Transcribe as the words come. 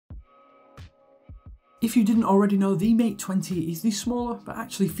If you didn't already know, the Mate 20 is the smaller but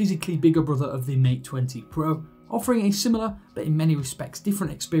actually physically bigger brother of the Mate 20 Pro, offering a similar but in many respects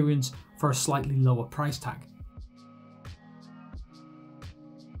different experience for a slightly lower price tag.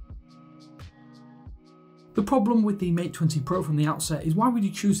 The problem with the Mate 20 Pro from the outset is why would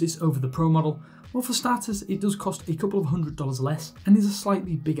you choose this over the Pro model? Well, for starters, it does cost a couple of $100 less and is a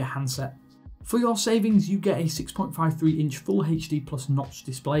slightly bigger handset. For your savings, you get a 6.53 inch Full HD Plus notch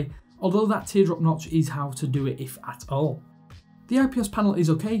display, although that teardrop notch is how to do it if at all. The IPS panel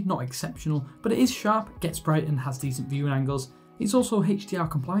is okay, not exceptional, but it is sharp, gets bright and has decent viewing angles. It's also HDR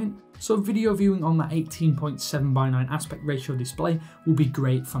compliant, so video viewing on that 18.7:9 aspect ratio display will be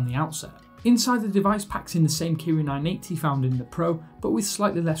great from the outset. Inside the device packs in the same Kirin 980 found in the Pro, but with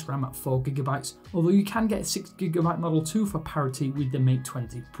slightly less RAM at 4GB, although you can get a 6GB model too for parity with the Mate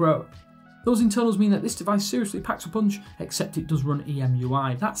 20 Pro. Those internals mean that this device seriously packs a punch, except it does run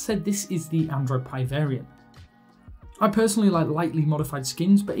EMUI. That said, this is the Android Pie variant. I personally like lightly modified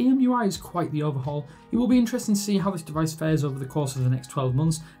skins, but EMUI is quite the overhaul. It will be interesting to see how this device fares over the course of the next 12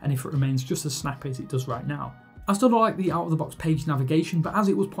 months, and if it remains just as snappy as it does right now. I still don't like the out-of-the-box page navigation, but as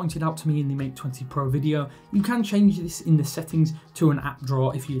it was pointed out to me in the Mate 20 Pro video, you can change this in the settings to an app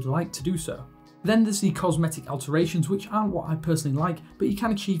drawer if you'd like to do so. Then there's the cosmetic alterations, which aren't what I personally like, but you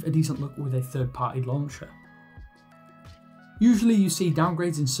can achieve a decent look with a third-party launcher. Usually you see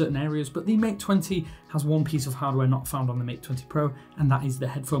downgrades in certain areas, but the Mate 20 has one piece of hardware not found on the Mate 20 Pro, and that is the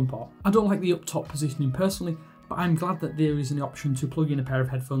headphone port. I don't like the up-top positioning personally, but I'm glad that there is an option to plug in a pair of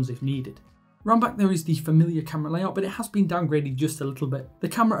headphones if needed. Round back there is the familiar camera layout, but it has been downgraded just a little bit. The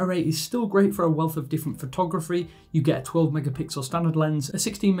camera array is still great for a wealth of different photography. You get a 12 megapixel standard lens, a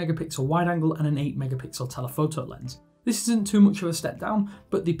 16 megapixel wide angle and an 8 megapixel telephoto lens. This isn't too much of a step down,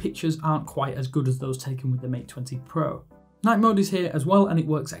 but the pictures aren't quite as good as those taken with the Mate 20 Pro. Night mode is here as well, and it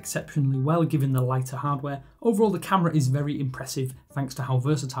works exceptionally well given the lighter hardware. Overall, the camera is very impressive thanks to how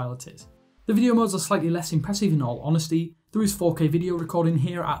versatile it is. The video modes are slightly less impressive in all honesty. There is 4K video recording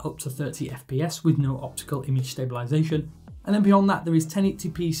here at up to 30 FPS with no optical image stabilization, and then beyond that there is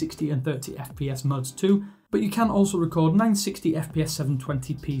 1080p 60 and 30 FPS modes too, but you can also record 960 FPS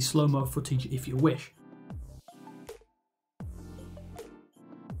 720p slow-mo footage if you wish.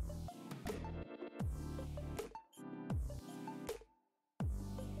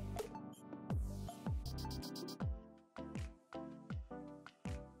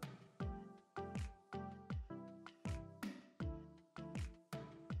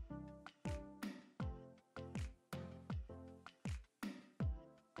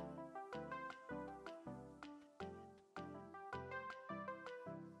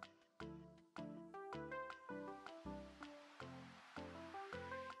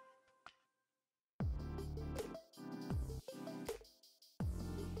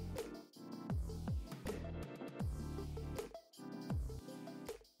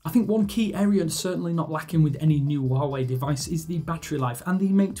 I think one key area certainly not lacking with any new Huawei device is the battery life, and the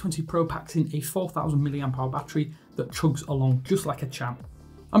Mate 20 Pro packs in a 4000 mAh battery that chugs along just like a champ.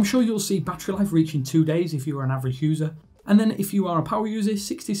 I'm sure you'll see battery life reaching 2 days if you are an average user, and then if you are a power user,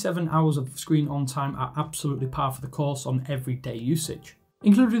 67 hours of screen on time are absolutely par for the course on everyday usage.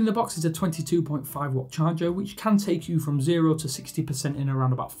 Included in the box is a 22.5 watt charger, which can take you from 0 to 60% in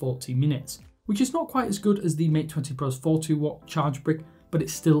around about 40 minutes, which is not quite as good as the Mate 20 Pro's 40 watt charge brick, but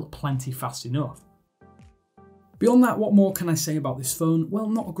it's still plenty fast enough. Beyond that, what more can I say about this phone? Well,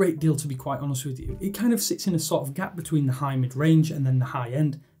 not a great deal to be quite honest with you. It kind of sits in a sort of gap between the high mid-range and then the high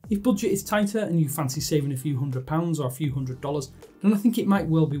end. If budget is tighter and you fancy saving a few £100 or a few $100, then I think it might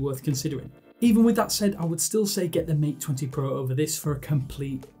well be worth considering. Even with that said, I would still say get the Mate 20 Pro over this for a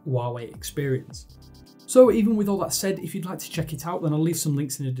complete Huawei experience. So even with all that said, if you'd like to check it out, then I'll leave some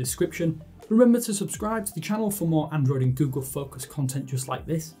links in the description. Remember to subscribe to the channel for more Android and Google focused content just like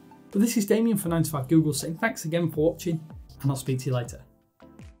this. But this is Damien for 9to5Google saying thanks again for watching, and I'll speak to you later.